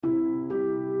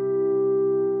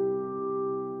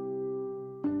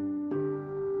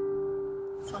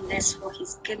faithfulness, for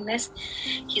His goodness.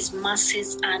 His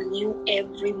mercies are new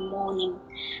every morning.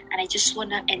 And I just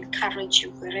want to encourage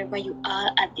you, wherever you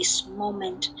are at this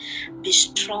moment, be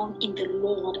strong in the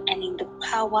Lord and in the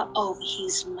power of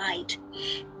His might.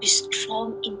 Be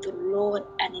strong in the Lord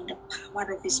and in the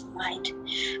power of His might.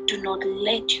 Do not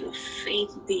let your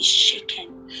faith be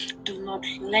shaken. Do not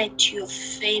let your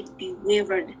faith be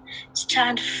wavered.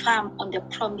 Stand firm on the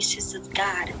promises of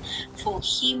God, for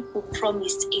Him who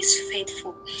promised is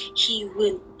faithful. He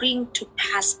will bring to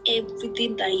pass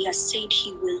everything that He has said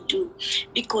He will do,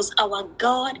 because our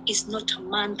God is not a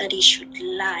man that He should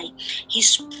lie.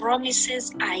 His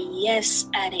promises are yes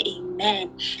and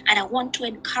amen. And I want to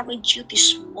encourage you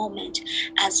this moment,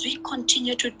 as we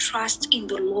continue to trust in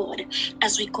the Lord,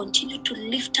 as we continue to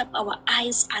lift up our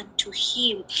eyes unto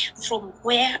Him, from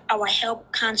where our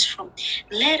help comes from.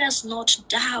 Let us not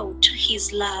doubt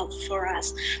His love for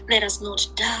us. Let us not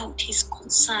doubt His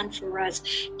concern for us.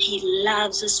 He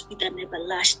loves us with an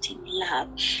everlasting love.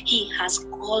 He has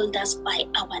called us by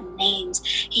our names.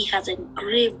 He has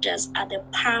engraved us at the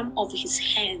palm of His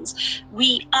hands.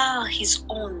 We are His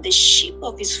own, the sheep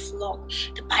of His flock.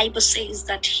 The Bible says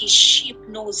that His sheep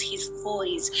knows His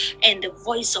voice, and the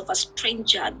voice of a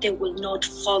stranger they will not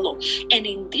follow. And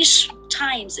in these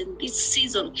times, in this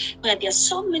season, where there are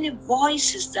so many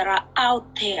voices that are out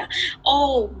there,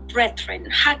 oh brethren,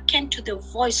 hearken to the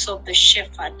voice of the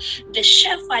shepherd. The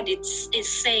shepherd is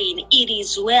saying, it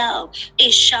is well,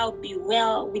 it shall be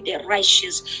well with the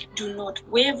righteous. Do not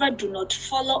waver, do not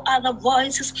follow other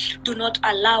voices, do not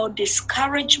allow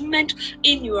discouragement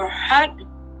in your heart.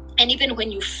 And even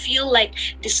when you feel like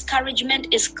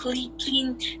discouragement is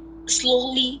creeping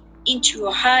slowly into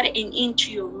your heart and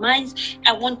into your mind,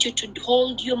 I want you to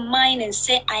hold your mind and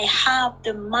say, I have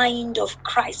the mind of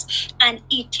Christ, and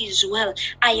it is well.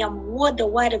 I am what the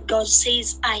word of God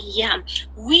says I am.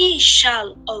 We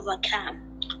shall overcome.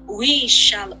 We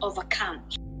shall overcome.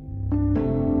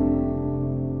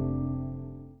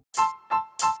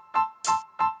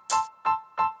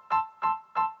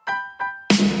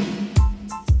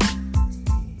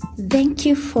 Thank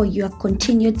you for your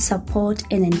continued support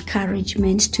and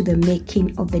encouragement to the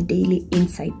making of the Daily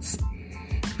Insights,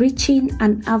 reaching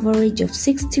an average of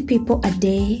 60 people a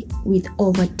day with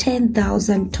over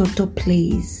 10,000 total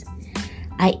plays.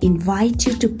 I invite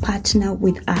you to partner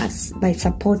with us by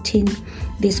supporting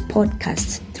this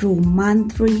podcast through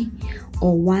monthly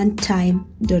or one-time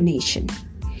donation.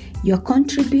 Your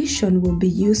contribution will be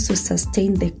used to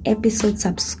sustain the episode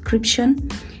subscription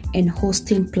and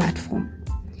hosting platform.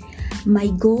 My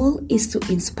goal is to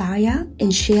inspire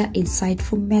and share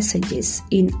insightful messages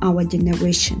in our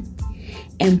generation,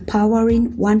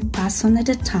 empowering one person at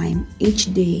a time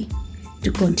each day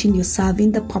to continue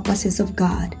serving the purposes of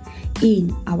God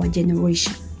in our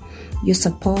generation. Your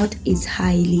support is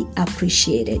highly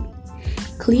appreciated.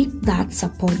 Click that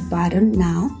support button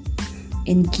now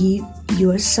and give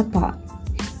your support.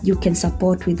 You can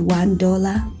support with $1,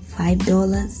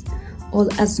 $5, or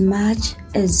as much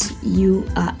as you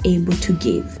are able to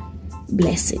give.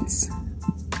 Blessings.